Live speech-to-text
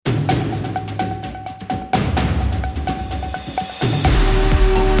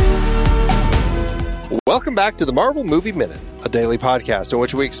Welcome back to the Marvel Movie Minute, a daily podcast in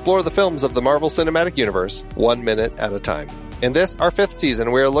which we explore the films of the Marvel Cinematic Universe 1 minute at a time. In this, our 5th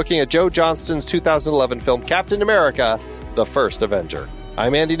season, we are looking at Joe Johnston's 2011 film Captain America, The First Avenger.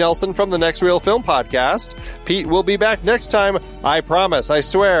 I'm Andy Nelson from the Next Reel Film Podcast. Pete will be back next time. I promise, I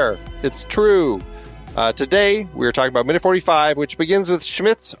swear. It's true. Today, we're talking about Minute 45, which begins with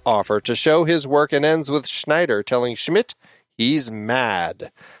Schmidt's offer to show his work and ends with Schneider telling Schmidt he's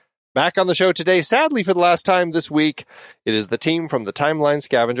mad. Back on the show today, sadly for the last time this week, it is the team from the Timeline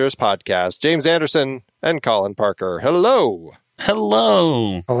Scavengers podcast, James Anderson and Colin Parker. Hello.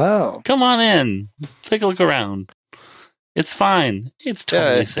 Hello. Hello. Come on in. Take a look around. It's fine. It's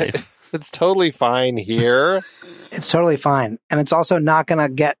totally safe. It's totally fine here. It's totally fine. And it's also not going to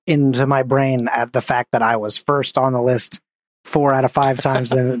get into my brain at the fact that I was first on the list 4 out of 5 times.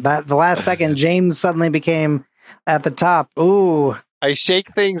 Then the last second, James suddenly became at the top. Ooh. I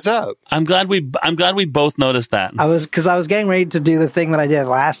shake things up. I'm glad we both noticed that. I was getting ready to do the thing that I did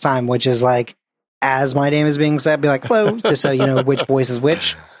last time, which is like, as my name is being said, be like, hello, just so you know which voice is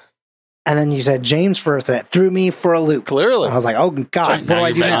which. And then you said James first, and it threw me for a loop. Clearly. I was like, oh, God, what do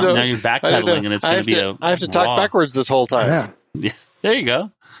I do now? Now you're backpedaling, and it's going to be I have to talk backwards this whole time. Yeah, there you go.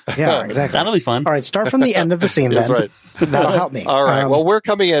 Yeah, exactly. That'll be fun. All right, start from the end of the scene, then. That's right. That'll help me. All right, well, we're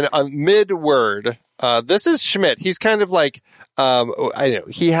coming in on mid-word. This is Schmidt. He's kind of like, I know,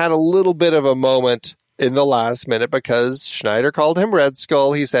 he had a little bit of a moment in the last minute because Schneider called him Red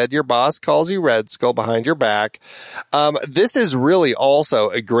Skull. He said, your boss calls you Red Skull behind your back. This is really also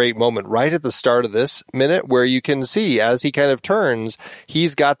a great moment right at the start of this minute where you can see as he kind of turns,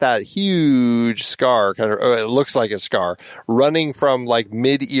 he's got that huge scar, kind of, it looks like a scar, running from like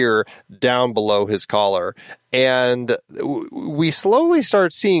mid-ear down below his collar. And we slowly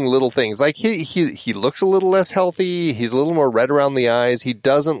start seeing little things like he looks a little less healthy. He's a little more red around the eyes. He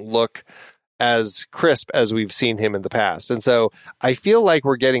doesn't look as crisp as we've seen him in the past. And so I feel like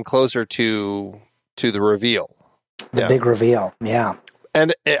we're getting closer to the reveal. The big reveal. Yeah.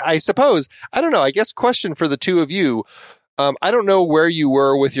 And I suppose, I don't know, I guess question for the two of you, I don't know where you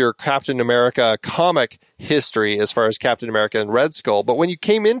were with your Captain America comic history as far as Captain America and Red Skull, but when you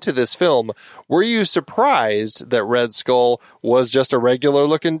came into this film, were you surprised that Red Skull was just a regular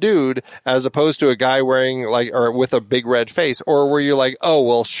looking dude as opposed to a guy wearing or with a big red face? Or were you like, oh,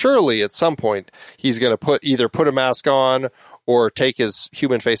 well, surely at some point he's going to either put a mask on or take his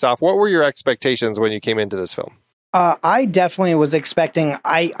human face off? What were your expectations when you came into this film? I definitely was expecting,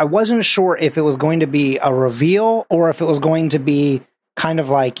 I wasn't sure if it was going to be a reveal or if it was going to be kind of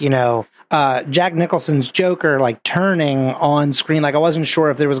like, Jack Nicholson's Joker, like turning on screen. Like I wasn't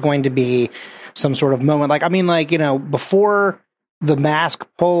sure if there was going to be some sort of moment. Like, I mean, like, before the mask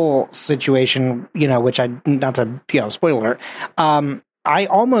pull situation, which not to, spoiler alert, I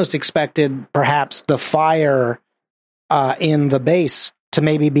almost expected perhaps the fire in the base to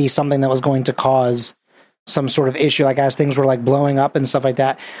maybe be something that was going to cause some sort of issue, like as things were like blowing up and stuff like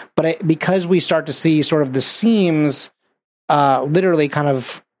that. But because we start to see sort of the seams literally kind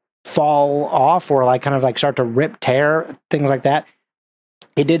of fall off or like kind of like start to tear, things like that,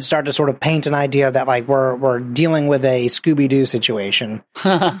 it did start to sort of paint an idea that like we're dealing with a Scooby-Doo situation.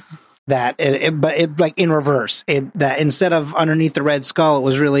 But like in reverse, that instead of underneath the Red Skull, it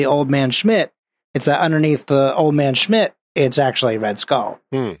was really Old Man Schmidt. It's that underneath the Old Man Schmidt, it's actually Red Skull.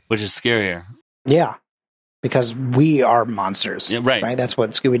 Which is scarier. Yeah. Because we are monsters. Yeah, right. That's what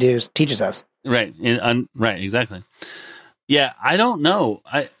Scooby-Doo teaches us. Right. Right, exactly. Yeah, I don't know.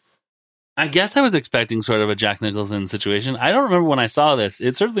 I guess I was expecting sort of a Jack Nicholson situation. I don't remember when I saw this.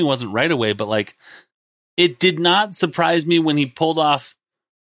 It certainly wasn't right away, but like it did not surprise me when he pulled off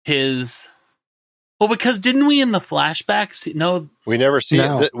his... Well, because didn't we in the flashbacks? No, we never see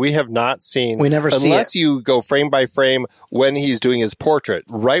it. We have not seen. We never see it unless you go frame by frame when he's doing his portrait.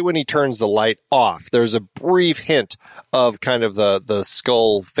 Right when he turns the light off, there's a brief hint of kind of the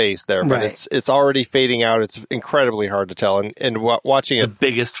skull face there, but it's already fading out. It's incredibly hard to tell, and watching it, the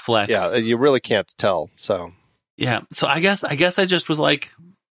biggest flex. Yeah, you really can't tell. So yeah, so I guess I just was like,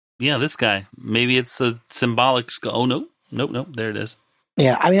 yeah, this guy. Maybe it's a symbolic skull. Oh no, there it is.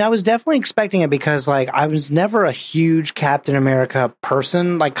 Yeah, I mean, I was definitely expecting it because, like, I was never a huge Captain America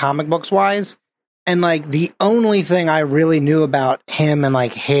person, like, comic books wise. And, like, the only thing I really knew about him and,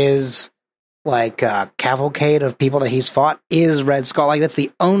 like, his, like, cavalcade of people that he's fought is Red Skull. Like, that's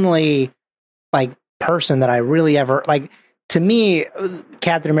the only, like, person that I really ever, like, to me,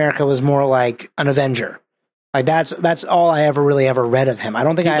 Captain America was more like an Avenger. Like, that's all I ever read of him. I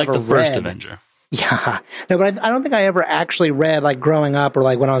don't think I ever read. Like the first Avenger. Yeah. No, but I don't think I ever actually read, like, growing up or,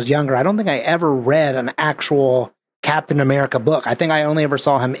 like, when I was younger, I don't think I ever read an actual Captain America book. I think I only ever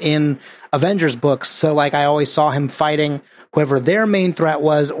saw him in Avengers books. So like I always saw him fighting whoever their main threat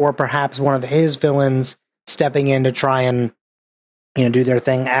was, or perhaps one of his villains stepping in to try and, do their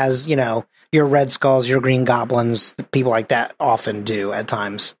thing, as, your Red Skulls, your Green Goblins, people like that often do at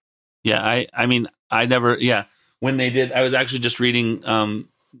times. Yeah, I mean, I never, when they did, I was actually just reading,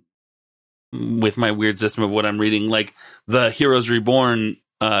 with my weird system of what I'm reading, like the Heroes Reborn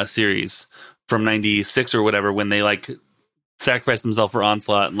series from 96 or whatever, when they like sacrificed themselves for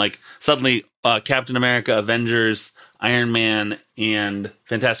Onslaught, and like suddenly Captain America, Avengers, Iron Man, and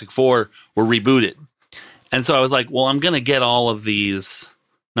Fantastic Four were rebooted. And so I was like, well, I'm going to get all of these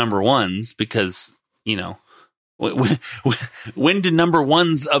number ones because, when did number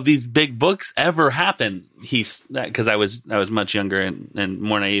ones of these big books ever happen? Because I was much younger and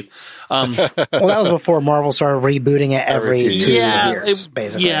more naive. Well, that was before Marvel started rebooting it every 2 years,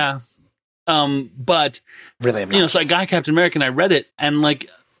 basically. Yeah. But really, so I got Captain America and I read it, and like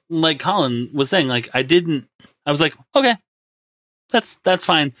Colin was saying, like I was like, okay, that's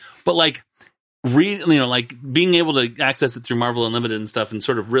fine. But like like being able to access it through Marvel Unlimited and stuff and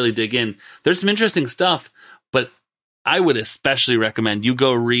sort of really dig in, there's some interesting stuff. But I would especially recommend you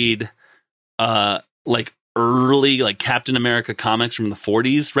go read like early like Captain America comics from the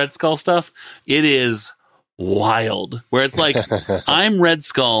 40s, Red Skull stuff. It is wild. Where it's like, I'm Red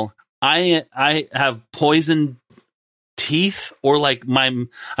Skull. I have poisoned teeth, or like I'm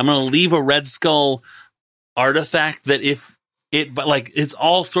going to leave a Red Skull artifact that but like it's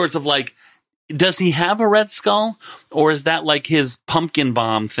all sorts of like, does he have a Red Skull, or is that like his pumpkin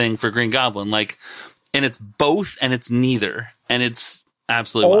bomb thing for Green Goblin? Like, and it's both and it's neither. And it's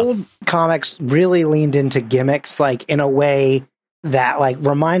absolutely old comics really leaned into gimmicks, like in a way that like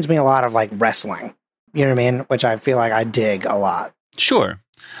reminds me a lot of like wrestling. You know what I mean? Which I feel like I dig a lot. Sure.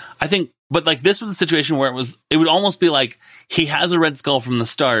 I think, but like this was a situation where it would almost be like he has a Red Skull from the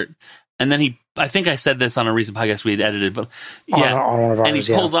start, and then I think I said this on a recent podcast we had edited, but and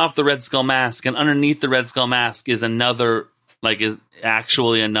he pulls off the Red Skull mask, and underneath the Red Skull mask is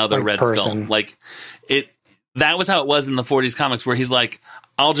actually another Red Skull. Like that was how it was in the 40s comics, where he's like,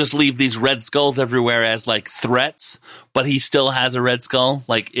 I'll just leave these Red Skulls everywhere as like threats, but he still has a Red Skull.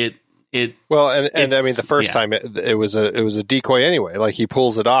 Like I mean, the first time it was a decoy anyway. Like he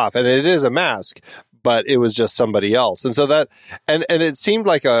pulls it off, and it is a mask, but it was just somebody else. And so that, and it seemed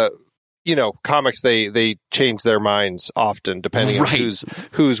like comics, they change their minds often depending on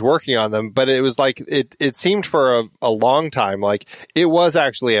who's working on them. But it was like, it seemed for a long time like it was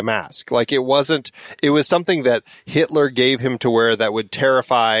actually a mask. Like it was something that Hitler gave him to wear that would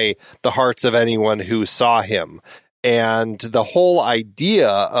terrify the hearts of anyone who saw him. And the whole idea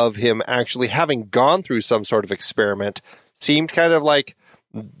of him actually having gone through some sort of experiment seemed kind of like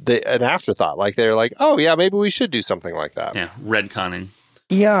an afterthought. Like they're like, oh yeah, maybe we should do something like that. Yeah, redconning.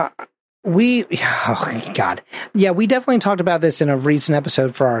 Yeah, we definitely talked about this in a recent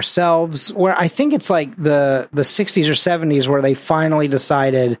episode for ourselves, where I think it's like the 60s or 70s where they finally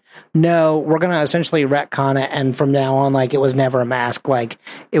decided, no, we're going to essentially retcon it, and from now on, like, it was never a mask. Like,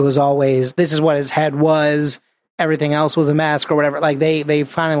 it was always, this is what his head was, everything else was a mask or whatever. Like, they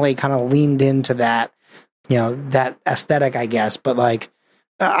finally kind of leaned into that, that aesthetic, I guess. But, like,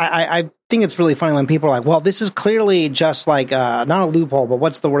 I think it's really funny when people are like, well, this is clearly just like not a loophole, but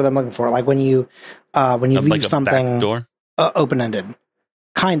what's the word I'm looking for? Like when you leave like something open-ended,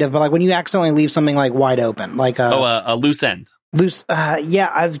 kind of, but like when you accidentally leave something like wide open, like a loose end. I'm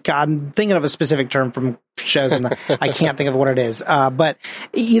thinking of a specific term from shows and I can't think of what it is. But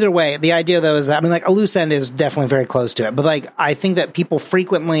either way, the idea though is that, I mean, like a loose end is definitely very close to it, but like I think that people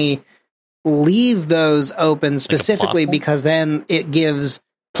frequently leave those open specifically because then it gives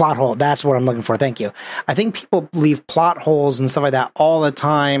plot hole. That's what I'm looking for. Thank you. I think people leave plot holes and stuff like that all the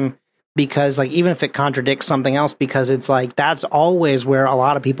time because, like, even if it contradicts something else, because it's like that's always where a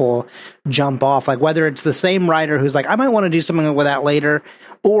lot of people jump off. Like, whether it's the same writer who's like, I might want to do something with that later,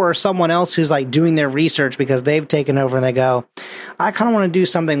 or someone else who's like doing their research because they've taken over and they go, I kind of want to do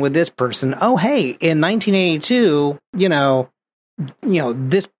something with this person. Oh, hey, in 1982,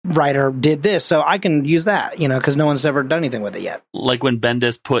 this writer did this, so I can use that, because no one's ever done anything with it yet. Like when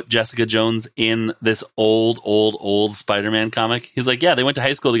Bendis put Jessica Jones in this old Spider-Man comic. He's like, yeah, they went to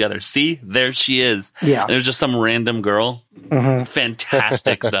high school together. See, there she is. Yeah. And there's just some random girl. Mm-hmm.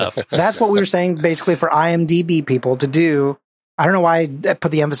 Fantastic stuff. That's what we were saying, basically, for IMDb people to do. I don't know why I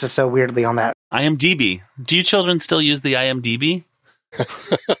put the emphasis so weirdly on that. IMDb. Do you children still use the IMDb?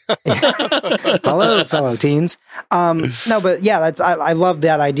 Hello, fellow teens. No, but yeah, I love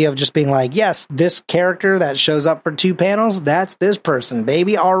that idea of just being like, yes, this character that shows up for 2 panels, that's this person,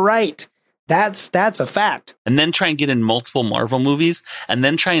 baby. All right, That's a fact. And then try and get in multiple Marvel movies, and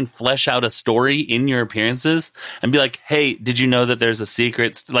then try and flesh out a story in your appearances, and be like, hey, did you know that there's a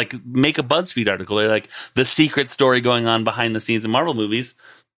secret, like make a BuzzFeed article, or like the secret story going on behind the scenes in Marvel movies,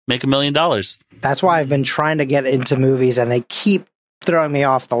 make $1 million. That's why I've been trying to get into movies, and they keep throwing me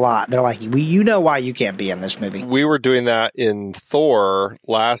off the lot. They're like, you know why you can't be in this movie. We were doing that in Thor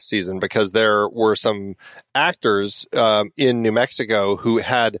last season because there were some actors in New Mexico who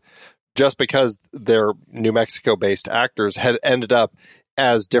had, just because they're New Mexico-based actors, had ended up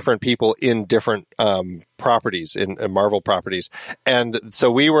as different people in different properties, in Marvel properties. And so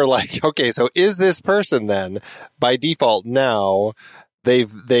we were like, okay, so is this person then, by default now,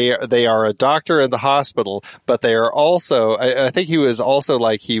 they are a doctor in the hospital, but they are also, I think he was also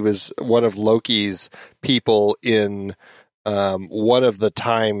like, he was one of Loki's people in one of the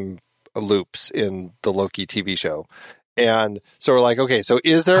time loops in the Loki TV show. And so we're like, okay, so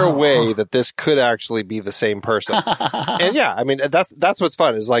is there a way that this could actually be the same person? And yeah, I mean, that's what's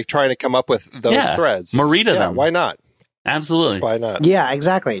fun, is like trying to come up with those threads. Morita them. Why not? Absolutely. Why not? Yeah,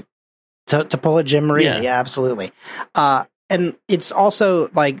 exactly. To pull a Jim Morita. Yeah, absolutely. And it's also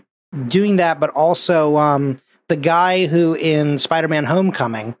like doing that, but also the guy who in Spider-Man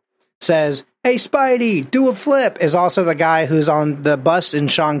Homecoming says, hey, Spidey, do a flip, is also the guy who's on the bus in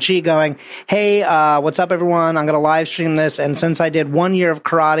Shang-Chi going, hey, what's up, everyone? I'm going to live stream this. And since I did 1 year of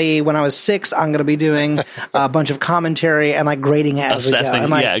karate when I was 6, I'm going to be doing a bunch of commentary and like grading it as we go. And,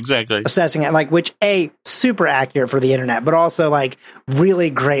 like, yeah, exactly. Assessing it, like, which, super accurate for the internet, but also like really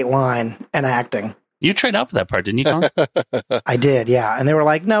great line and acting. You tried out for that part, didn't you, Colin? I did, yeah. And they were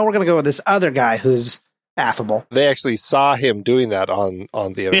like, no, we're going to go with this other guy who's affable. They actually saw him doing that on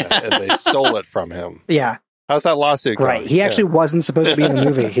the internet, and they stole it from him. Yeah. How's that lawsuit going? Right. He actually wasn't supposed to be in the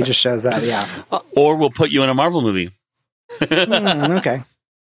movie. He just shows up, yeah. Or we'll put you in a Marvel movie. Okay.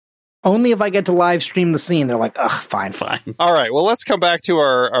 Only if I get to live stream the scene. They're like, ugh, fine. All right, well, let's come back to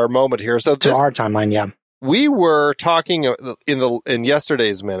our moment here. So to our timeline, yeah. We were talking in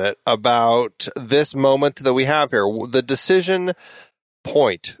yesterday's minute about this moment that we have here, the decision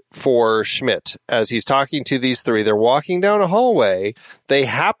point for Schmidt as he's talking to these three. They're walking down a hallway. They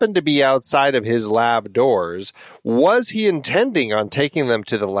happen to be outside of his lab doors. Was he intending on taking them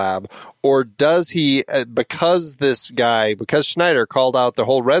to the lab, or does he, because Schneider called out the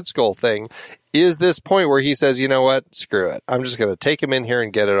whole Red Skull thing, is this point where he says, you know what, screw it, I'm just going to take him in here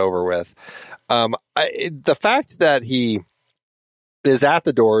and get it over with? The fact that he is at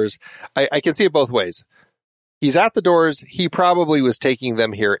the doors, I can see it both ways. He's at the doors. He probably was taking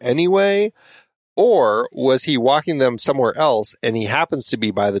them here anyway, or was he walking them somewhere else and he happens to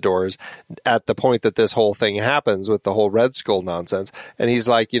be by the doors at the point that this whole thing happens with the whole Red Skull nonsense. And he's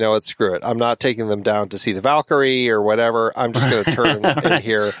like, you know what, screw it. I'm not taking them down to see the Valkyrie or whatever. I'm just going to turn in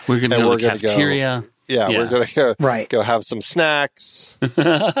here. We're going to go to the cafeteria. We're going to go have some snacks.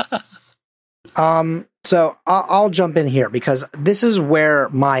 So I'll jump in here because this is where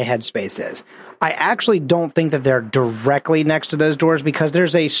my headspace is. I actually don't think that they're directly next to those doors because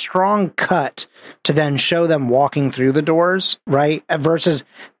there's a strong cut to then show them walking through the doors, right? Versus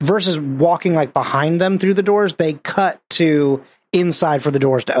walking like behind them through the doors. They cut to inside for the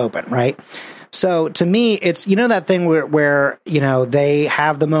doors to open, right? So to me, it's, you know, that thing where, you know, they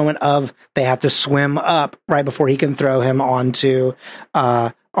have the moment of they have to swim up right before he can throw him onto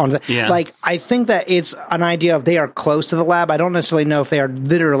like, I think that it's an idea of they are close to the lab. I don't necessarily know if they are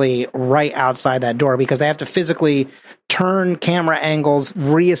literally right outside that door because they have to physically turn camera angles,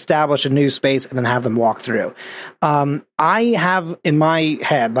 reestablish a new space, and then have them walk through. I have in my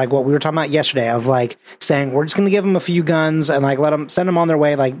head, like what we were talking about yesterday, of like saying, we're just going to give them a few guns and like send them on their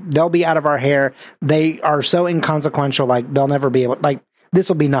way. Like, they'll be out of our hair. They are so inconsequential. Like, they'll never be able, like, this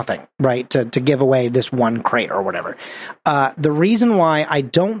will be nothing, right, to give away this one crate or whatever. The reason why I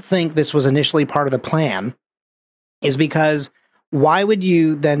don't think this was initially part of the plan is because why would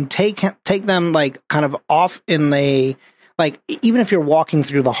you then take them, like, kind of off in the, like, even if you're walking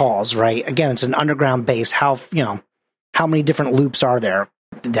through the halls, right? Again, it's an underground base. How many different loops are there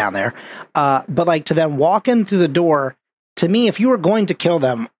down there? But, like, to then walk in through the door, to me, if you were going to kill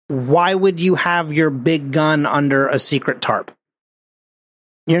them, why would you have your big gun under a secret tarp?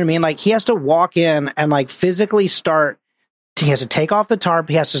 You know what I mean? Like, he has to walk in and like physically start. He has to take off the tarp.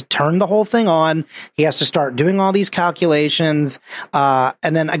 He has to turn the whole thing on. He has to start doing all these calculations.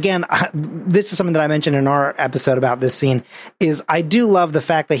 And then again, this is something that I mentioned in our episode about this scene is I do love the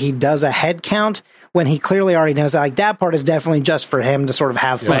fact that he does a head count when he clearly already knows that. Like, that part is definitely just for him to sort of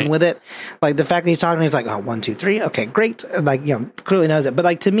have fun with it. Like, the fact that he's talking, he's like, oh, 1, 2, 3. Okay, great. Like, clearly knows it. But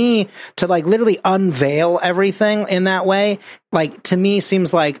like, to me, to like literally unveil everything in that way, like, to me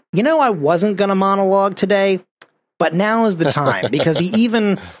seems like, I wasn't going to monologue today, but now is the time, because he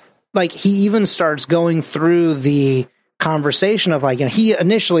even starts going through the conversation of like, he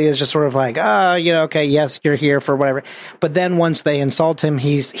initially is just sort of like, okay, yes, you're here for whatever. But then once they insult him,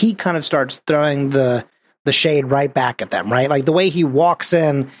 he kind of starts throwing the shade right back at them, right? Like the way he walks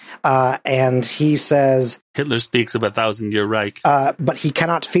in and he says, Hitler speaks of 1,000-year Reich. But he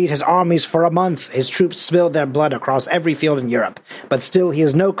cannot feed his armies for a month. His troops spilled their blood across every field in Europe, but still he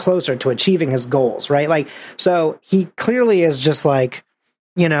is no closer to achieving his goals, right? Like, so he clearly is just like,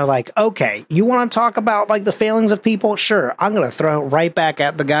 like, okay, you want to talk about like the failings of people? Sure. I'm going to throw right back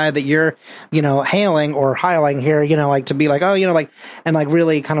at the guy that you're, hailing or hiling here, like to be like, oh, like, and like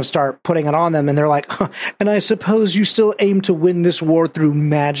really kind of start putting it on them. And they're like, and I suppose you still aim to win this war through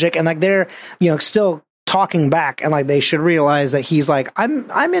magic. And like, they're, still talking back, and like, they should realize that he's like,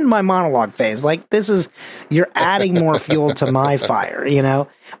 I'm in my monologue phase. Like, you're adding more fuel to my fire,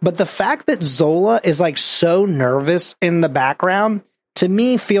 but the fact that Zola is like so nervous in the background, to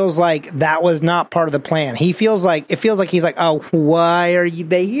me, feels like that was not part of the plan. It feels like he's like, oh, why are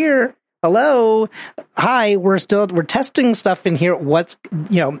they here? Hello, hi, we're testing stuff in here. What's,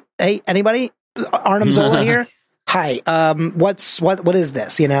 hey, anybody? Arnim Zola here. Hi, what is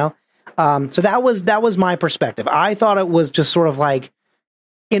this? So that was my perspective. I thought it was just sort of like,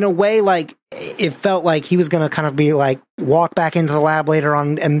 in a way, like it felt like he was going to kind of be like walk back into the lab later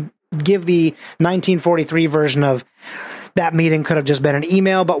on and give the 1943 version of, that meeting could have just been an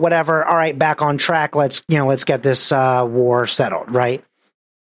email, but whatever. All right, back on track. Let's get this war settled, right?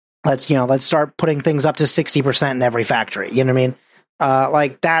 Let's start putting things up to 60% in every factory. You know what I mean?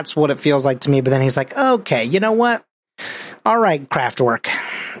 Like, that's what it feels like to me. But then he's like, okay, you know what? All right, Kraftwerk,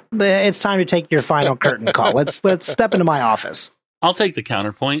 it's time to take your final curtain call. Let's step into my office. I'll take the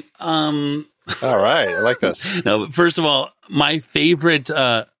counterpoint. All right, I like this. No, but first of all, my favorite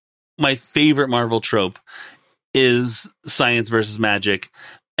Marvel trope is science versus magic.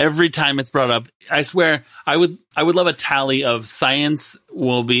 Every time it's brought up, I swear I would love a tally of science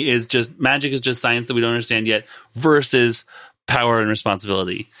is just magic is just science that we don't understand yet versus power and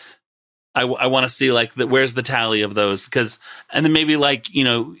responsibility. I want to see like where's the tally of those, and then maybe like,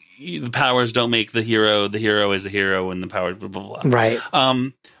 the powers don't make the hero is a hero, and the power blah blah blah. Right.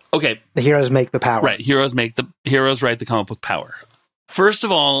 Okay. The heroes make the power. Right. Heroes write the comic book power. First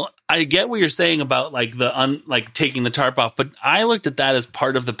of all, I get what you're saying about like taking the tarp off, but I looked at that as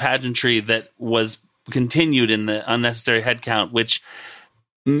part of the pageantry that was continued in the unnecessary headcount, which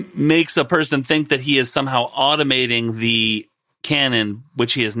makes a person think that he is somehow automating the canon,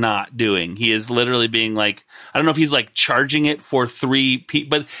 which he is not doing. He is literally being like, I don't know if he's like charging it for 3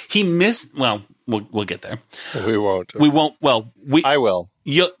 people, but he missed. Well, we'll get there. We won't. We won't. Well, I will.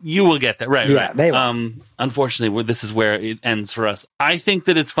 You will get that right. Yeah, right. They will. Unfortunately, this is where it ends for us. I think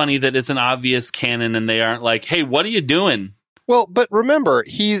that it's funny that it's an obvious canon, and they aren't like, "Hey, what are you doing?" Well, but remember,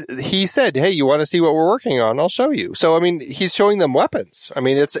 he said, "Hey, you want to see what we're working on? I'll show you." So, I mean, he's showing them weapons. I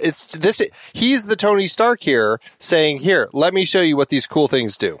mean, it's this. He's the Tony Stark here, saying, "Here, let me show you what these cool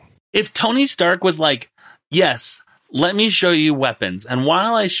things do." If Tony Stark was like, "Yes, let me show you weapons, and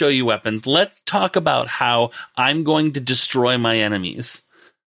while I show you weapons, let's talk about how I'm going to destroy my enemies."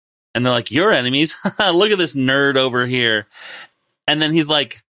 And they're like, "Your enemies? Look at this nerd over here." And then he's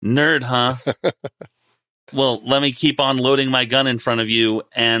like, "Nerd, huh? Well, let me keep on loading my gun in front of you,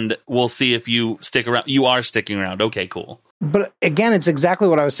 and we'll see if you stick around." You are sticking around. Okay, cool. But again, it's exactly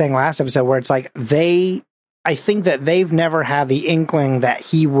what I was saying last episode, where it's like I think that they've never had the inkling that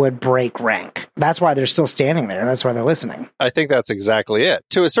he would break rank. That's why they're still standing there. That's why they're listening. I think that's exactly it.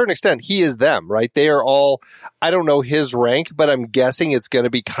 To a certain extent, he is them, right? They are all, I don't know his rank, but I'm guessing it's going to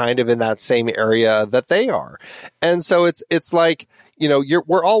be kind of in that same area that they are. And so it's like,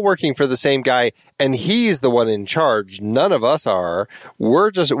 we're all working for the same guy, and he's the one in charge. None of us are.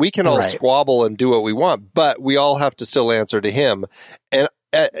 We can all squabble and do what we want, but we all have to still answer to him. And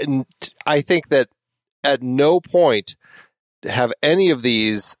I think that at no point have any of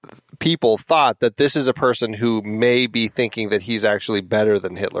these people thought that this is a person who may be thinking that he's actually better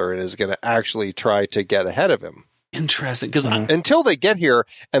than Hitler and is going to actually try to get ahead of him. Interesting. Because until they get here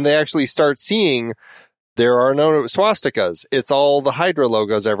and they actually start seeing there are no swastikas, it's all the Hydra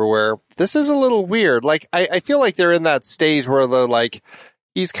logos everywhere. This is a little weird. Like, I feel like they're in that stage where they're like,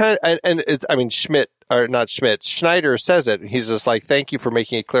 he's kind of, and it's, I mean, Schmidt or not Schmidt, Schneider says it. He's just like, thank you for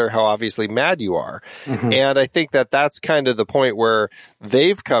making it clear how obviously mad you are. Mm-hmm. And I think that that's kind of the point where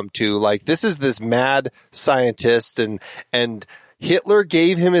they've come to, like, this is this mad scientist, and Hitler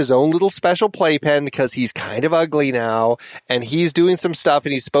gave him his own little special playpen because he's kind of ugly now, and he's doing some stuff,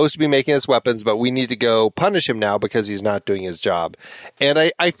 and he's supposed to be making us weapons, but we need to go punish him now because he's not doing his job. And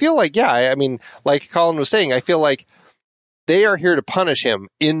I feel like, yeah, I mean, like Colin was saying, I feel like they are here to punish him.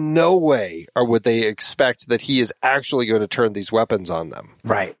 In no way or would they expect that he is actually going to turn these weapons on them.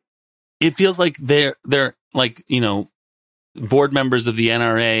 Right. It feels like they're like, you know, board members of the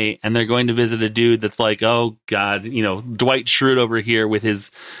NRA, and they're going to visit a dude that's like, oh God, you know, Dwight Schrute over here with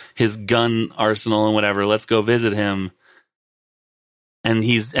his gun arsenal and whatever. Let's go visit him. And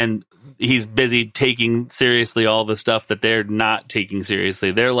he's busy taking seriously all the stuff that they're not taking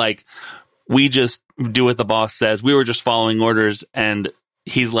seriously. They're like, we just do what the boss says. We were just following orders. And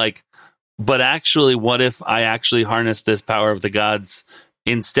he's like, but actually, what if I actually harnessed this power of the gods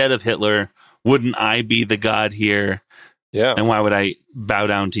instead of Hitler? Wouldn't I be the god here? Yeah. And why would I bow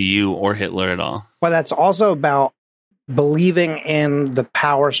down to you or Hitler at all? Well, that's also about believing in the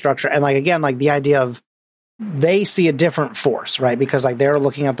power structure. And like, again, like the idea of they see a different force, right? Because like they're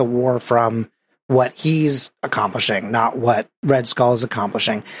looking at the war from what he's accomplishing, not what Red Skull is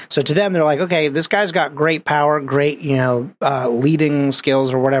accomplishing. So to them, they're like, okay, this guy's got great power, great, you know, leading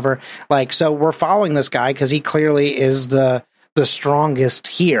skills or whatever. Like, so we're following this guy because he clearly is the strongest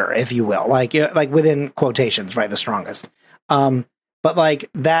here, if you will, like within quotations, right? The strongest. But like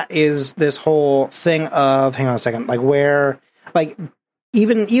that is this whole thing of, hang on a second, like where, like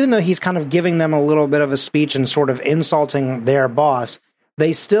even though he's kind of giving them a little bit of a speech and sort of insulting their boss,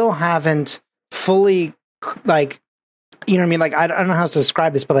 they still haven't fully, like, you know what I mean? Like, I don't know how to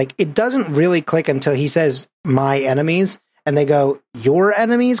describe this, but like, it doesn't really click until he says my enemies and they go, your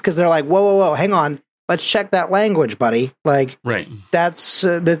enemies? Cause they're like, whoa, hang on. Let's check that language, buddy. Like, right. That's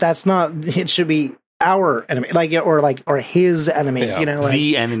not, it should be our enemy, like, or his enemies, you know, like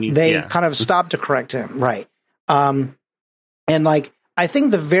the enemies. They kind of stopped to correct him. Right. And like, I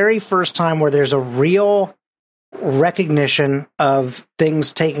think the very first time where there's a real recognition of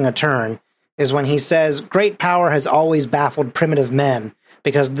things taking a turn is when he says, great power has always baffled primitive men,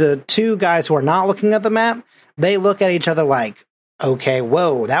 because the two guys who are not looking at the map, they look at each other like, okay,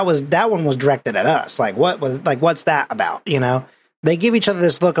 whoa, that one was directed at us. Like, what's that about? You know, they give each other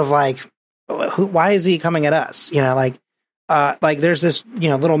this look of like, why is he coming at us? You know, like there's this, you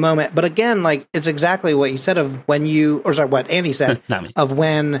know, little moment, but again, like it's exactly what you said of when what Andy said of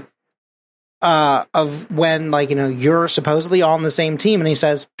when, like, you know, you're supposedly on the same team and he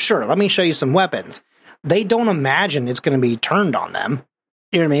says, sure, let me show you some weapons. They don't imagine it's going to be turned on them.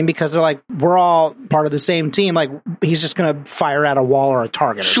 You know what I mean? Because they're like, we're all part of the same team. Like he's just going to fire at a wall or a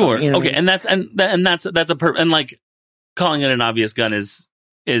target. Sure. You know okay. I mean? And that's and like calling it an obvious gun is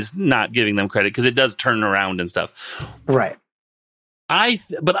not giving them credit because it does turn around and stuff. Right.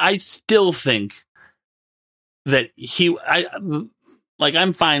 But I still think that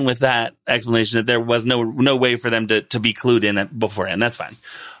I'm fine with that explanation that there was no way for them to be clued in beforehand. That's fine.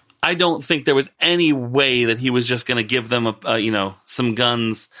 I don't think there was any way that he was just going to give them some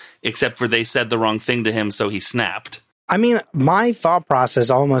guns, except for they said the wrong thing to him, so he snapped. I mean, my thought process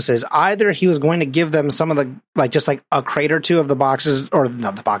almost is either he was going to give them some of the, like, just like a crate or two of the boxes, or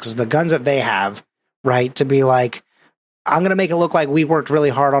not the boxes, the guns that they have, right? To be like, I'm going to make it look like we worked really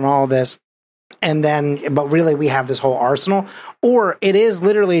hard on all of this. And then, but really we have this whole arsenal. Or it is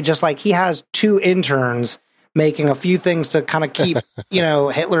literally just like he has two interns making a few things to kind of keep, you know,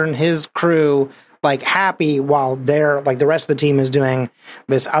 Hitler and his crew like happy while they're like the rest of the team is doing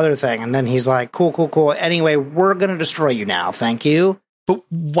this other thing. And then he's like, cool. Anyway, we're going to destroy you now. Thank you. But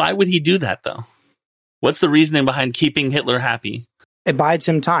why would he do that though? What's the reasoning behind keeping Hitler happy? It bides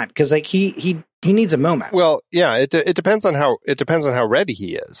him time because like he needs a moment. Well, yeah, it depends on how ready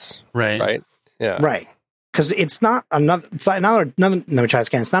he is. Right. Yeah. Right. Because it's not another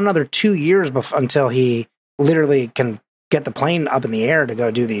 2 years until he literally can get the plane up in the air to go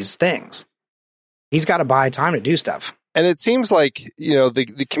do these things. He's got to buy time to do stuff. And it seems like, you know, the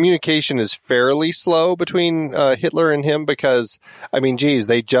communication is fairly slow between Hitler and him because, I mean, geez,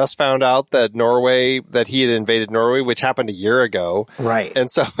 they just found out that he had invaded Norway, which happened a year ago. Right.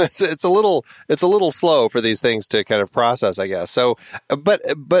 And so it's a little slow for these things to kind of process, I guess. So, but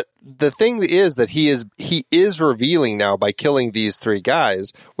the thing is that he is revealing now by killing these three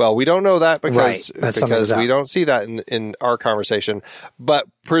guys. Well, we don't know that because we don't see that in our conversation, but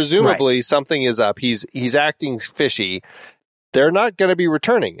presumably something is up. He's acting fishy. they're not going to be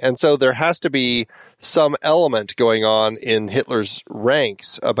returning. And so there has to be some element going on in Hitler's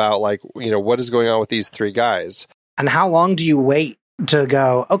ranks about like, what is going on with these three guys. And how long do you wait to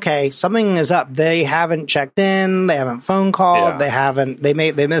go, okay, something is up. They haven't checked in. They haven't phone called. Yeah.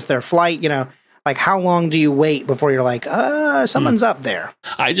 They missed their flight, Like, how long do you wait before you're like, someone's up there?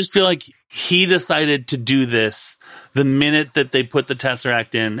 I just feel like he decided to do this the minute that they put the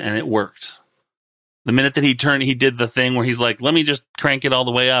Tesseract in and it worked. The minute that he did the thing where he's like, let me just crank it all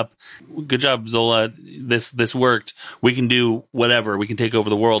the way up. Good job, Zola. This worked. We can do whatever. We can take over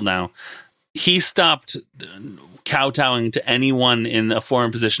the world now. He stopped kowtowing to anyone in a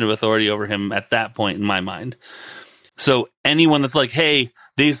foreign position of authority over him at that point, in my mind. So anyone that's like, hey,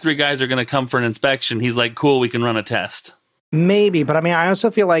 these three guys are going to come for an inspection, he's like, cool, we can run a test. Maybe, but I mean, I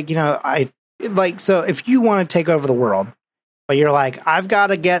also feel like, so if you want to take over the world, but you're like, I've got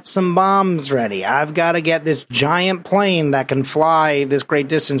to get some bombs ready. I've got to get this giant plane that can fly this great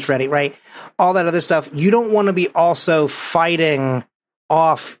distance ready, right? All that other stuff. You don't want to be also fighting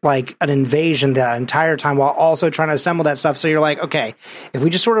off like an invasion that entire time while also trying to assemble that stuff. So you're like, okay, if we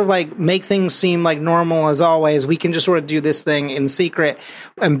just sort of like make things seem like normal as always, we can just sort of do this thing in secret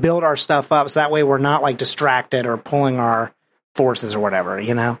and build our stuff up. So that way we're not like distracted or pulling our forces or whatever,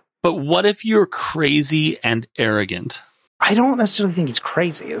 But what if you're crazy and arrogant? I don't necessarily think he's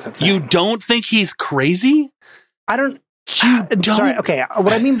crazy. Is the thing. You don't think he's crazy? I don't. Don't. Sorry. Okay.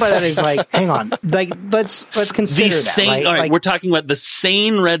 What I mean by that is like, hang on. Like, let's consider that. Right? All right. Like, we're talking about the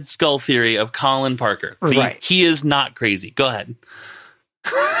sane Red Skull theory of Colin Parker. Right. He is not crazy. Go ahead.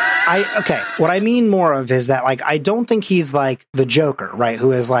 Okay. What I mean more of is that like, I don't think he's like the Joker, right?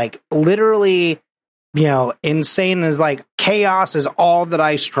 Who is like literally, insane, is like chaos is all that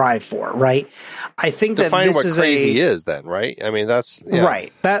I strive for, right? I think Define that this what is crazy is then, right? I mean, that's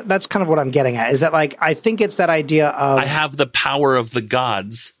right. That's kind of what I'm getting at. Is that like I think it's that idea of I have the power of the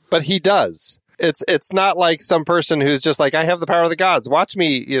gods, but he does. It's not like some person who's just like, I have the power of the gods. Watch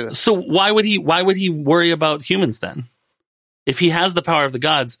me. So why would he worry about humans then? If he has the power of the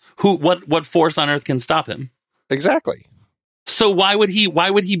gods, what force on earth can stop him? Exactly. So why would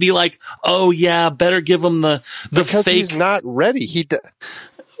he be like, oh yeah, better give him the because fake? He's not ready. He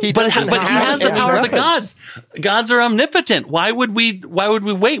has the power of the gods. Gods are omnipotent. Why would we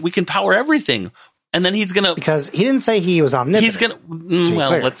wait? We can power everything. And then he's gonna, because he didn't say he was omnipotent. He's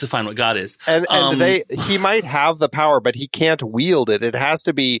gonna let's define what God is. And he might have the power, but he can't wield it. It has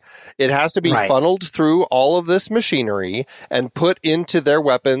to be right. Funneled through all of this machinery and put into their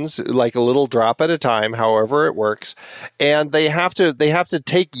weapons like a little drop at a time, however it works. And they have to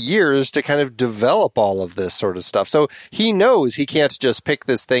take years to kind of develop all of this sort of stuff. So he knows he can't just pick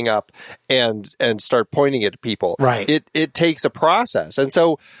this thing up and start pointing it at people. Right. It takes a process. And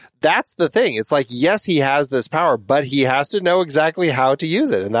so that's the thing. It's like, yes, he has this power, but he has to know exactly how to use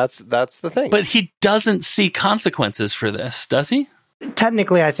it. And that's the thing. But he doesn't see consequences for this, does he?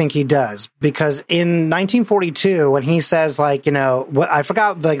 Technically, I think he does, because in 1942, when he says, like, I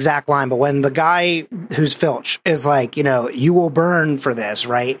forgot the exact line, but when the guy who's Filch is like, you will burn for this,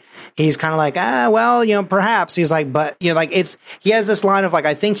 right? He's kind of like, perhaps. He's like, but, he has this line of like,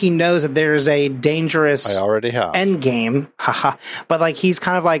 I think he knows that there's a dangerous I already have. end game. Haha. But like, he's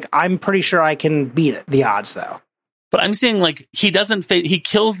kind of like, I'm pretty sure I can beat the odds though. But I'm saying like, he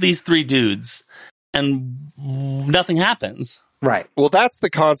kills these three dudes and nothing happens. Right. Well, that's the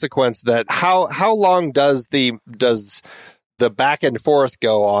consequence. That how long does the back and forth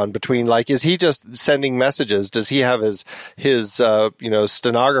go on between, like, is he just sending messages? Does he have his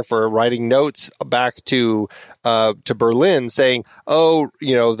stenographer writing notes back to Berlin saying, oh,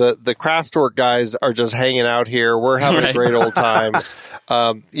 the Kraftwerk guys are just hanging out here. We're having a great old time.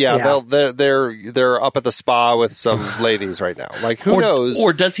 They're up at the spa with some ladies right now. Like, who knows?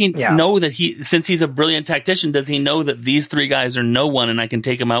 Or does he know that since he's a brilliant tactician, does he know that these three guys are no one and I can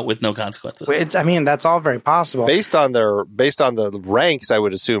take them out with no consequences? That's all very possible. Based on the ranks, I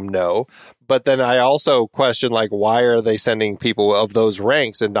would assume no. But then I also question, like, why are they sending people of those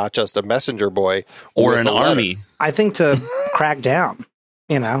ranks and not just a messenger boy or an army? I think to crack down.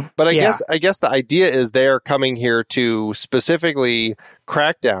 But I guess the idea is they're coming here to specifically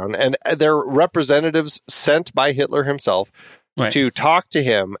crack down, and they're representatives sent by Hitler himself to talk to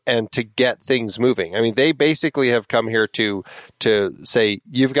him and to get things moving. I mean, they basically have come here to say,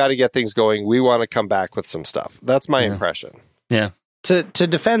 you've got to get things going. We want to come back with some stuff. That's my impression. Yeah. To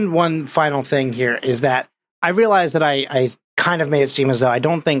defend one final thing here is that I realize that I kind of made it seem as though I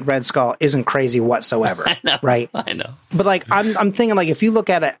don't think Red Skull isn't crazy whatsoever. I know, right? I know. But like, I'm thinking, like, if you look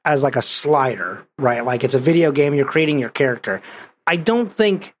at it as like a slider, right? Like, it's a video game, you're creating your character. I don't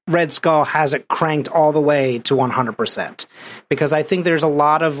think Red Skull has it cranked all the way to 100%, because I think there's a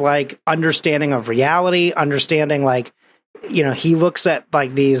lot of like understanding of reality, understanding like, you know, he looks at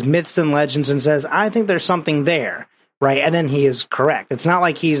like these myths and legends and says, I think there's something there. Right. And then he is correct. It's not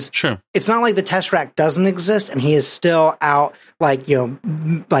like it's not like the Tesseract doesn't exist and he is still out like,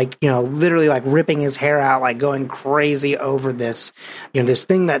 literally like ripping his hair out, like going crazy over this, this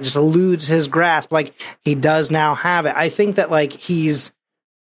thing that just eludes his grasp. Like he does now have it. I think that like he's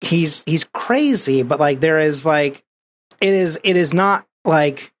crazy, but like there is like, it is not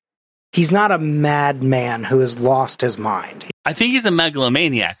like, he's not a madman who has lost his mind. I think he's a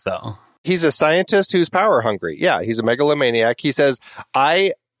megalomaniac though. He's a scientist who's power hungry. Yeah, he's a megalomaniac. He says,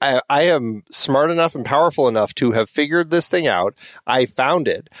 I am smart enough and powerful enough to have figured this thing out. I found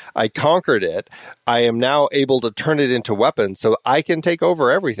it. I conquered it. I am now able to turn it into weapons so I can take over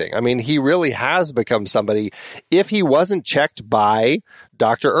everything. I mean, he really has become somebody. If he wasn't checked by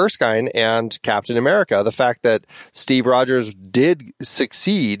Dr. Erskine and Captain America, the fact that Steve Rogers did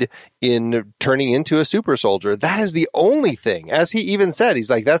succeed in turning into a super soldier, that is the only thing. As he even said, he's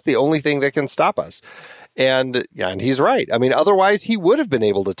like, that's the only thing that can stop us. And he's right. I mean, otherwise he would have been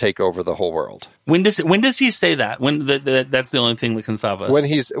able to take over the whole world. When does he say that? When that's the only thing that can stop us? When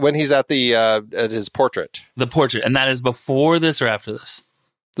he's at the at his portrait. The portrait, and that is before this or after this?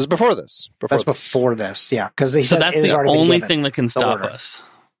 This is before this. Before this, yeah. Because so that's the only thing that can stop us.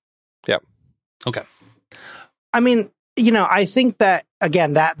 Yeah. Okay. I mean, I think that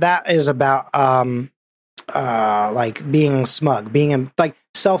again that is about like being smug, being like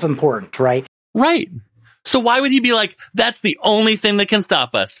self-important, right? Right. So why would he be like, that's the only thing that can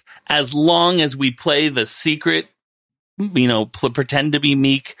stop us, as long as we play the secret, pretend to be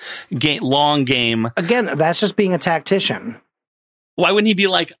meek, long game? Again, that's just being a tactician. Why wouldn't he be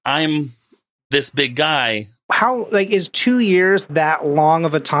like, I'm this big guy? How, like, is 2 years that long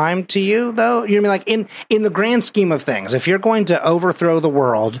of a time to you, though? You know what I mean? Like, in the grand scheme of things, if you're going to overthrow the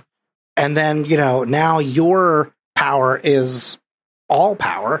world, and then, now your power is all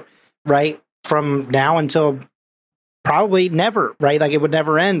power, right? From now until probably never, right? Like, it would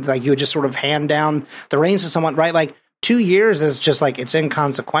never end. Like, you would just sort of hand down the reins to someone, right? Like, 2 years is just like, it's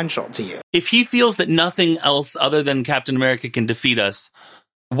inconsequential to you. If he feels that nothing else other than Captain America can defeat us,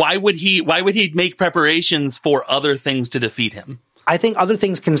 why would he make preparations for other things to defeat him? I think other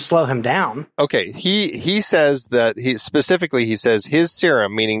things can slow him down. Okay, he says that he says his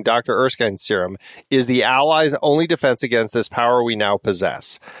serum, meaning Dr. Erskine's serum, is the Allies' only defense against this power we now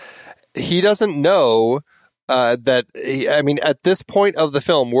possess. He doesn't know that. At this point of the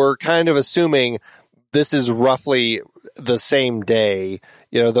film, we're kind of assuming this is roughly the same day.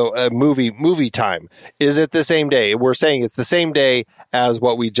 The movie time. Is it the same day? We're saying it's the same day as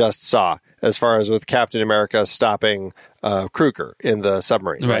what we just saw, as far as with Captain America stopping Kruger in the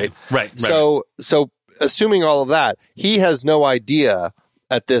submarine, right? Right. So assuming all of that, he has no idea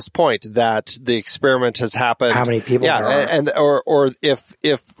at this point that the experiment has happened. How many people there are. And or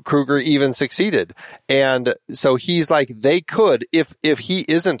if Kruger even succeeded. And so he's like, they could, if he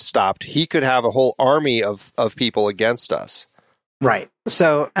isn't stopped, he could have a whole army of people against us. Right.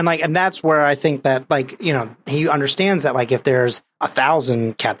 So, and that's where I think that, like, he understands that, like, if there's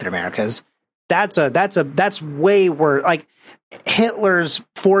 1,000 Captain Americas, that's way where, like, Hitler's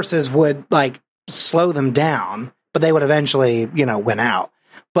forces would, like, slow them down, but they would eventually, win out.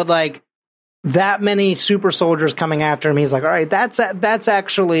 But, like, that many super soldiers coming after him, he's like, all right, that's a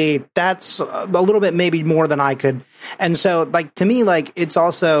little bit maybe more than I could. And so, like, to me, like, it's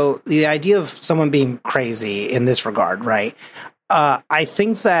also the idea of someone being crazy in this regard, right? I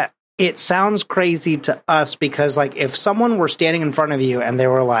think that it sounds crazy to us because, like, if someone were standing in front of you and they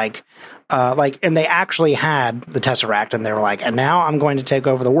were like, and they actually had the Tesseract and they were like, and now I'm going to take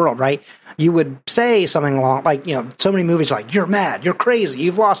over the world, right? You would say something along, like, so many movies are like, you're mad, you're crazy,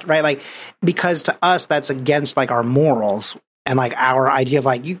 you've lost, right? Like, because to us, that's against, like, our morals and, like, our idea of,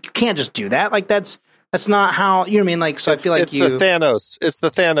 like, you can't just do that. Like, that's not how, you know what I mean? Like, so I feel like it's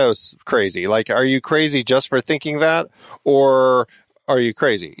the Thanos crazy. Like, are you crazy just for thinking that? Or are you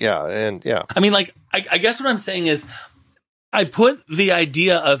crazy? Yeah. And yeah. I mean, like, I guess what I'm saying is I put the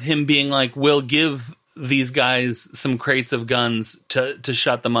idea of him being like, we'll give these guys some crates of guns to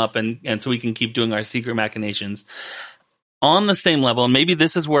shut them up and so we can keep doing our secret machinations on the same level. And maybe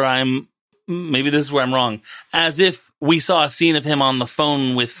this is where I'm wrong. As if we saw a scene of him on the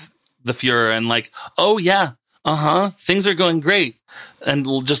phone with the Fuhrer and like, oh yeah, things are going great, and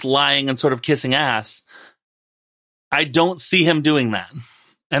just lying and sort of kissing ass. I don't see him doing that.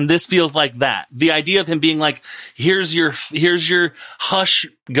 And this feels like that. The idea of him being like, here's your hush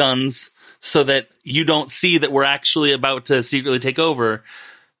guns so that you don't see that we're actually about to secretly take over.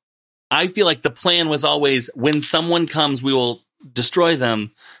 I feel like the plan was always, when someone comes, we will destroy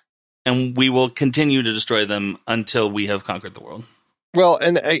them, and we will continue to destroy them until we have conquered the world. Well,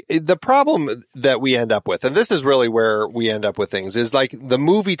 and the problem that we end up with, and this is really where we end up with things, is like the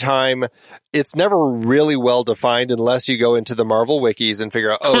movie time, it's never really well defined unless you go into the Marvel wikis and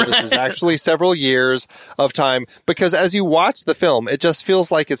figure out, oh, this is actually several years of time. Because as you watch the film, it just feels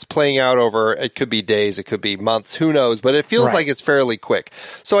like it's playing out over, it could be days, it could be months, who knows, but it feels like it's fairly quick.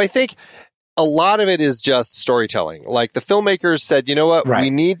 So I think a lot of it is just storytelling. Like the filmmakers said, you know what, we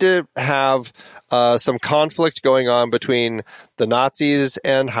need to have some conflict going on between the Nazis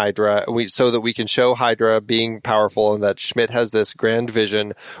and Hydra, so that we can show Hydra being powerful and that Schmidt has this grand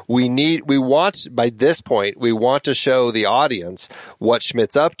vision. By this point, we want to show the audience what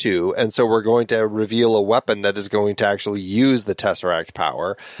Schmidt's up to, and so we're going to reveal a weapon that is going to actually use the Tesseract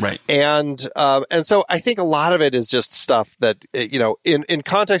power. Right. And so I think a lot of it is just stuff that, in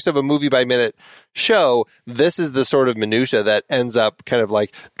context of a movie by minute show, this is the sort of minutia that ends up kind of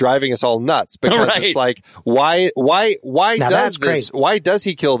like driving us all nuts, because it's like, why does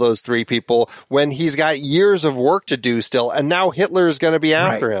he kill those three people when he's got years of work to do still, and now Hitler is going to be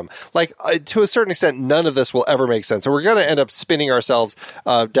after him? Like, to a certain extent, none of this will ever make sense, and we're going to end up spinning ourselves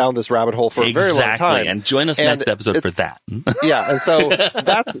down this rabbit hole for a very long time. And join us next episode for that. Yeah, and so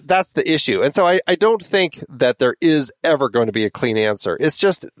that's the issue, and so I don't think that there is ever going to be a clean answer. It's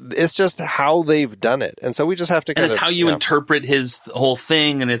just how they've done it, and so we just have to. And it's how you interpret his whole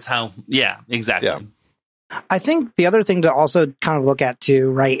thing, and it's how. Yeah, exactly. Yeah. I think the other thing to also kind of look at too,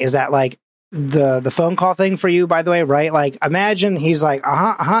 right, is that like the phone call thing for you, by the way, right? Like, imagine he's like,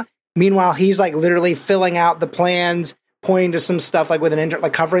 Meanwhile, he's like literally filling out the plans, pointing to some stuff like with an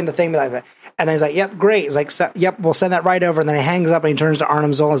like covering the thing, and then he's like, "Yep, great." He's like, "Yep, we'll send that right over." And then he hangs up and he turns to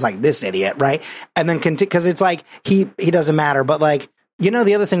Arnim Zola, is like, "This idiot," right? And then because it's like he doesn't matter, but like,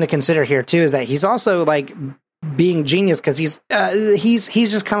 the other thing to consider here too is that he's also like being genius, because he's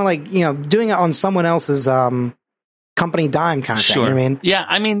just kind of like doing it on someone else's company dime kind of thing. You know what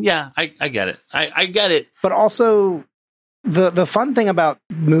I mean? Yeah, I get it. I get it. But also the fun thing about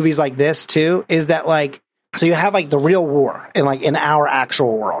movies like this too is that like, so you have like the real war in our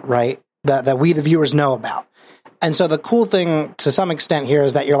actual world, right? That we the viewers know about. And so the cool thing to some extent here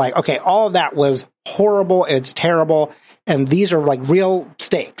is that you're like, okay, all of that was horrible, it's terrible, and these are like real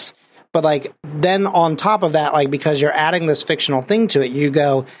stakes. But like then on top of that, like because you're adding this fictional thing to it, you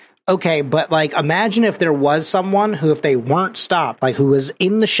go, okay, but like imagine if there was someone who, if they weren't stopped, like who was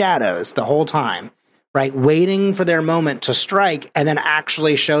in the shadows the whole time, right, waiting for their moment to strike, and then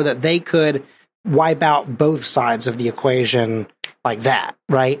actually show that they could wipe out both sides of the equation like that,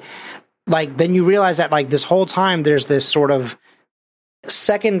 right? Like then you realize that like this whole time there's this sort of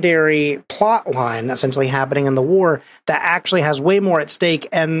secondary plot line essentially happening in the war that actually has way more at stake,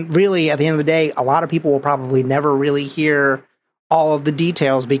 and really at the end of the day a lot of people will probably never really hear all of the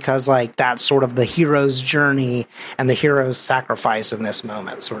details, because like that's sort of the hero's journey and the hero's sacrifice in this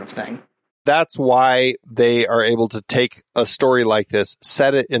moment sort of thing. That's why they are able to take a story like this,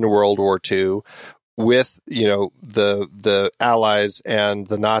 set it in World War II with, the Allies and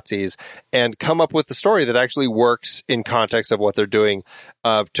the Nazis, and come up with the story that actually works in context of what they're doing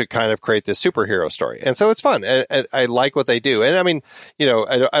to kind of create this superhero story. And so it's fun. And I like what they do. And I mean, I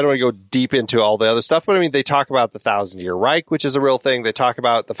don't want to go deep into all the other stuff, but I mean, they talk about the 1,000-year Reich, which is a real thing. They talk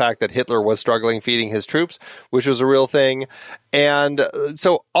about the fact that Hitler was struggling feeding his troops, which was a real thing. And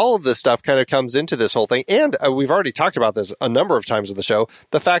so all of this stuff kind of comes into this whole thing. And we've already talked about this a number of times in the show,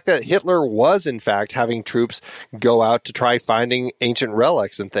 the fact that Hitler was in fact having troops go out to try finding ancient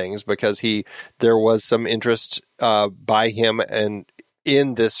relics and things, because there was some interest by him and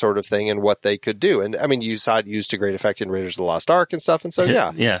in this sort of thing and what they could do. And I mean, you saw it used to great effect in Raiders of the Lost Ark and stuff. And so,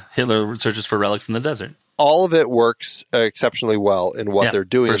 yeah, Hitler searches for relics in the desert. All of it works exceptionally well in what they're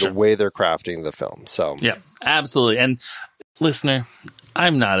doing and the way they're crafting the film. So, yeah, absolutely. And listener,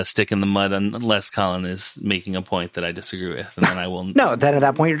 I'm not a stick in the mud unless Colin is making a point that I disagree with, and then I will. No, then at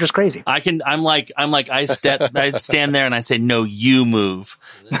that point you're just crazy. I stand there and I say, "No, you move."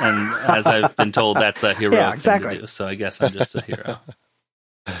 And as I've been told, that's a hero thing to do. So I guess I'm just a hero.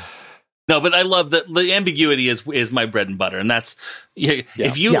 No, but I love that the ambiguity is my bread and butter, and that's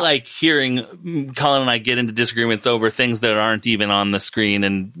if you like hearing Colin and I get into disagreements over things that aren't even on the screen,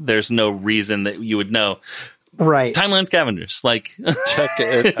 and there's no reason that you would know. Right. Timeline Scavengers, like check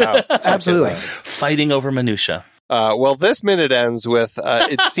it out. Absolutely. Fighting over minutia. Well, this minute ends with,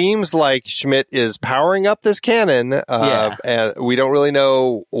 it seems like Schmidt is powering up this cannon, and we don't really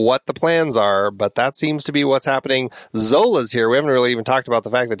know what the plans are, but that seems to be what's happening. Zola's here. We haven't really even talked about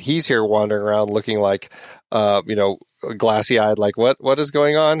the fact that he's here wandering around looking like, glassy-eyed, like, what is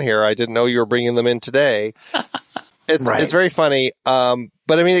going on here? I didn't know you were bringing them in today. It's very funny.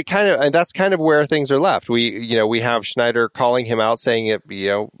 But I mean, that's kind of where things are left. We have Schneider calling him out, saying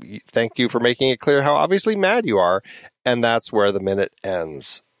thank you for making it clear how obviously mad you are. And that's where the minute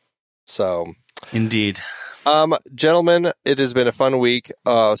ends. So indeed. Gentlemen, it has been a fun week.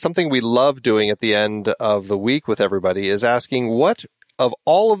 Something we love doing at the end of the week with everybody is asking what of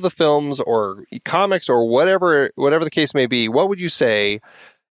all of the films or comics or whatever the case may be, what would you say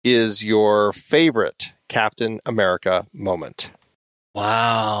is your favorite Captain America moment?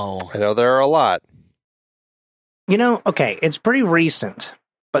 Wow. I know there are a lot. Okay, it's pretty recent,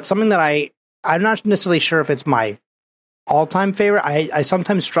 but something that I'm not necessarily sure if it's my all-time favorite. I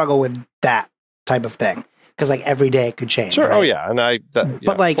sometimes struggle with that type of thing because like every day it could change. Sure. Right? Oh yeah. And I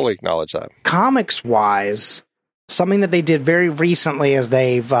fully acknowledge that. Comics wise, something that they did very recently is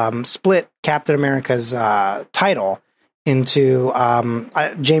they've split Captain America's title into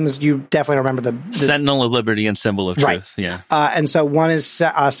James, you definitely remember the Sentinel of Liberty and Symbol of Truth. Yeah. And so one is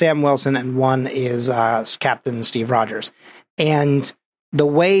Sam Wilson and one is Captain Steve Rogers. And the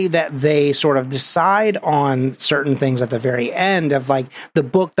way that they sort of decide on certain things at the very end of like the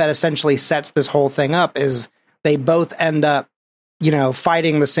book that essentially sets this whole thing up is they both end up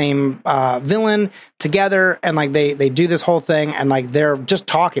fighting the same villain together, and like they do this whole thing, and like they're just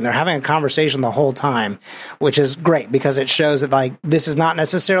talking, they're having a conversation the whole time, which is great because it shows that like this is not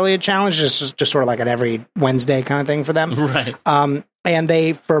necessarily a challenge, it's just sort of like an every Wednesday kind of thing for them, right? And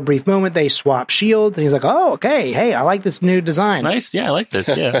they, for a brief moment, they swap shields, and he's like, "Oh, okay, hey, I like this new design. Nice, yeah, I like this,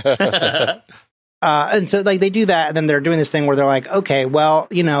 yeah." And so like they do that, and then they're doing this thing where they're like, okay, well,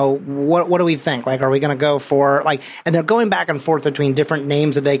 what do we think? Like, are we going to go for like, and they're going back and forth between different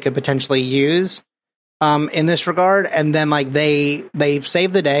names that they could potentially use in this regard. And then like they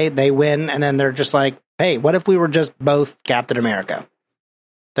save the day, they win. And then they're just like, hey, what if we were just both Captain America?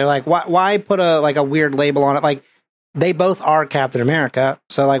 They're like, why put a weird label on it? Like they both are Captain America.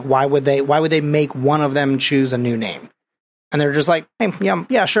 So like, why would they make one of them choose a new name? And they're just like, hey,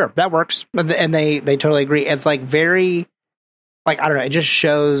 yeah, sure, that works. And they totally agree. It's like very, like, I don't know, it just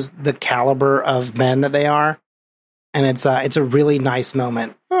shows the caliber of men that they are. And it's a really nice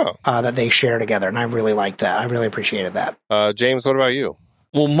moment that they share together. And I really liked that. I really appreciated that. James, what about you?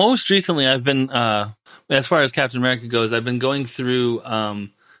 Well, most recently I've been, as far as Captain America goes, I've been going through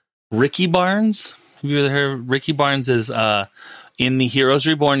Ricky Barnes. Have you ever heard? Ricky Barnes is... in the Heroes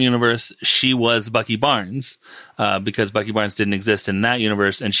Reborn universe, she was Bucky Barnes because Bucky Barnes didn't exist in that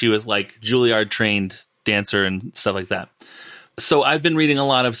universe, and she was like Juilliard-trained dancer and stuff like that. So I've been reading a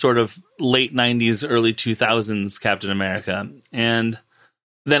lot of sort of late 90s, early 2000s Captain America, and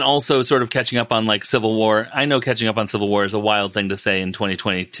then also sort of catching up on like Civil War. I know catching up on Civil War is a wild thing to say in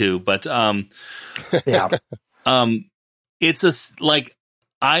 2022, but yeah, it's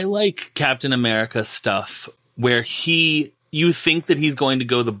I like Captain America stuff where you think that he's going to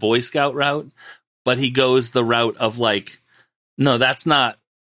go the Boy Scout route, but he goes the route of like, no, that's not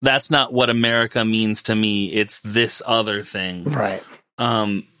what America means to me. It's this other thing. Right.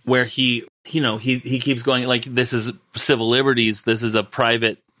 Where he keeps going like, this is civil liberties. This is a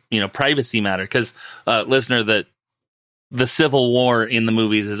private, privacy matter. Cause, listener, that the Civil War in the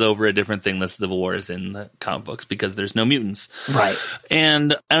movies is over a different thing than the Civil War is in the comic books because there's no mutants. Right.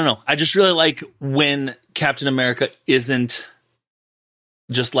 And I don't know. I just really like when Captain America isn't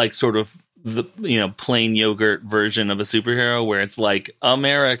just like sort of the, plain yogurt version of a superhero where it's like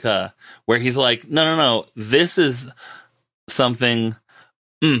America, where he's like, no, this is something.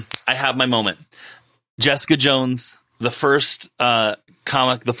 I have my moment. Jessica Jones, the first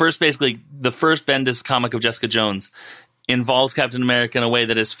comic, the first Bendis comic of Jessica Jones involves Captain America in a way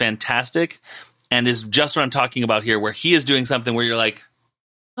that is fantastic and is just what I'm talking about here, where he is doing something where you're like,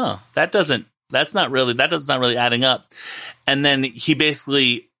 oh, that's not really adding up. And then he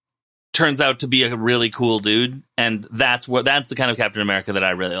basically turns out to be a really cool dude. And that's the kind of Captain America that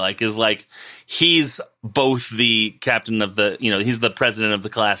I really like, is like, he's both the captain of the, he's the president of the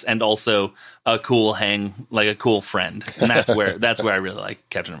class and also a cool friend. And that's where I really like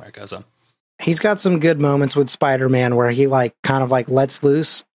Captain America. So he's got some good moments with Spider-Man where he like kind of like lets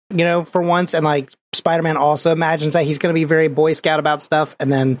loose, for once, and like Spider-Man also imagines that he's going to be very Boy Scout about stuff,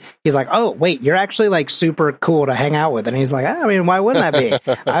 and then he's like, "Oh, wait, you're actually like super cool to hang out with." And he's like, "I mean, why wouldn't I be?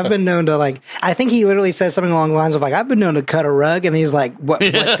 I've been known to like." I think he literally says something along the lines of like, "I've been known to cut a rug," and he's like, "What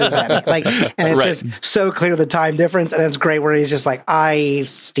does that mean?" Like, and it's just so clear the time difference, and it's great where he's just like,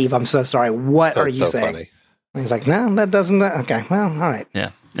 Steve, I'm so sorry. What are you saying?" Funny. And he's like, "No, that doesn't." Okay, well, all right.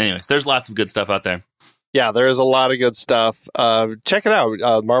 Yeah. Anyways, there's lots of good stuff out there. Yeah, there is a lot of good stuff. Check it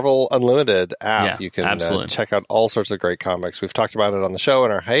out. Marvel Unlimited app. Yeah, you can check out all sorts of great comics. We've talked about it on the show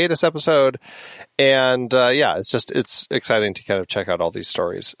in our hiatus episode. And it's exciting to kind of check out all these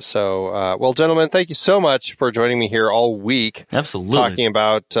stories. So, well, gentlemen, thank you so much for joining me here all week. Absolutely. Talking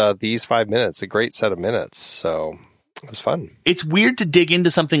about these 5 minutes, a great set of minutes. So it was fun. It's weird to dig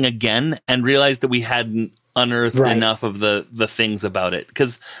into something again and realize that we hadn't unearthed enough of the things about it,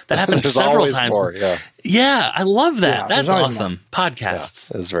 because that happened several times. More, yeah, I love that. That's awesome.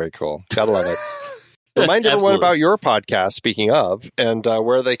 Podcasts. It's very cool. Gotta love it. Remind everyone about your podcast, speaking of, and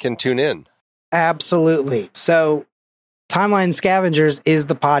where they can tune in. Absolutely. So Timeline Scavengers is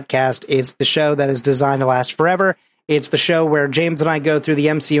the podcast. It's the show that is designed to last forever. It's the show where James and I go through the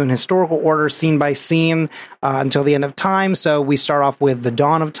MCU in historical order, scene by scene, until the end of time. So we start off with the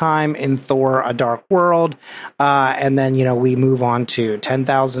dawn of time in Thor: A Dark World. And then, we move on to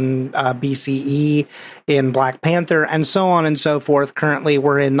 10,000 BCE in Black Panther, and so on and so forth. Currently,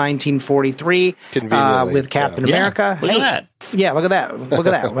 we're in 1943 with Captain America. Look at that. Yeah, look at that. Look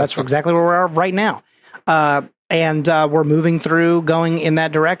at that. That's exactly where we are right now. And we're moving through, going in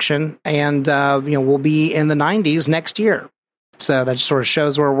that direction, and we'll be in the 90s next year. So that just sort of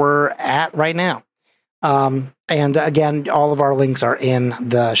shows where we're at right now. And again, all of our links are in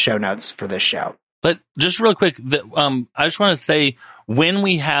the show notes for this show. But just real quick, I just want to say, when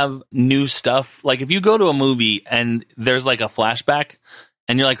we have new stuff, like if you go to a movie and there's like a flashback,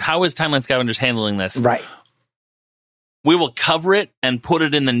 and you're like, "How is Timeline Scavengers handling this?" Right. We will cover it and put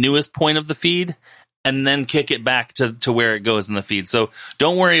it in the newest point of the feed, and then kick it back to where it goes in the feed. So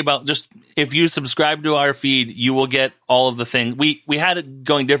don't worry about, just if you subscribe to our feed, you will get all of the things. We had it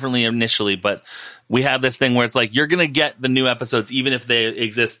going differently initially, but we have this thing where it's like, you're going to get the new episodes, even if they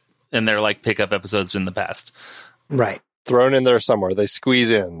exist and they're like pickup episodes in the past. Right. Thrown in there somewhere. They squeeze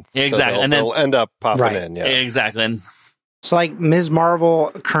in. Exactly. So they'll end up popping in. Yeah. Exactly. And so like Ms.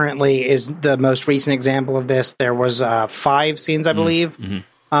 Marvel currently is the most recent example of this. There was 5 scenes, I believe. Mm-hmm.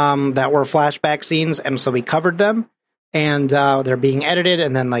 That were flashback scenes, and so we covered them, and they're being edited,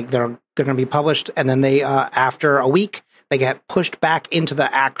 and then like they're going to be published, and then they after a week they get pushed back into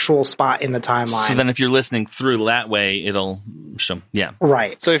the actual spot in the timeline. So then, if you're listening through that way, it'll show. Yeah,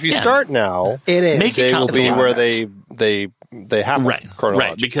 right. So if you start now, it is. They will be where they happen, right?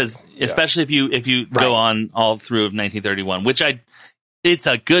 Right, because especially if you go on all through of 1931, which it's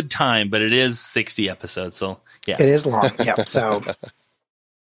a good time, but it is 60 episodes, so yeah, it is long. Yep.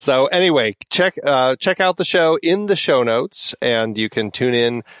 So anyway, check out the show in the show notes, and you can tune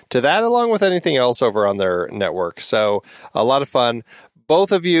in to that along with anything else over on their network. So a lot of fun.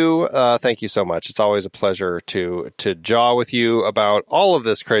 Both of you, thank you so much. It's always a pleasure to jaw with you about all of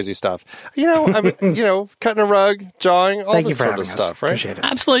this crazy stuff. Cutting a rug, jawing, all this sort of stuff, right? Appreciate it.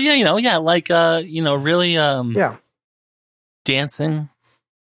 Absolutely, really, dancing.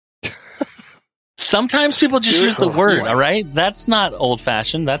 Sometimes people just use the word, all right? That's not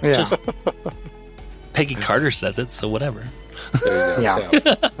old-fashioned. That's just... Peggy Carter says it, so whatever. Yeah.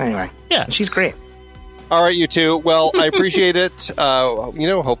 Anyway. Yeah. She's great. All right, you two. Well, I appreciate it.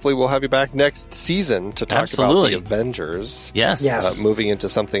 Hopefully we'll have you back next season to talk about the Avengers. Yes. Moving into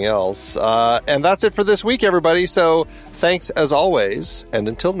something else. And that's it for this week, everybody. So thanks as always. And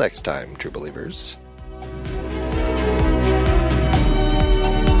until next time, true believers.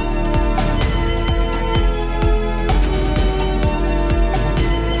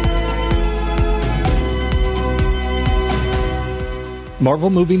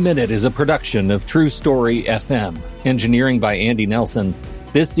 Marvel Movie Minute is a production of True Story FM. Engineering by Andy Nelson.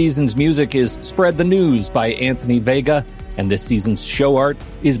 This season's music is Spread the News by Anthony Vega, and this season's show art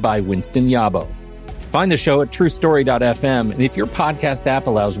is by Winston Yabo. Find the show at truestory.fm, and if your podcast app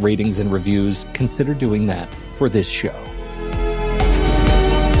allows ratings and reviews, consider doing that for this show.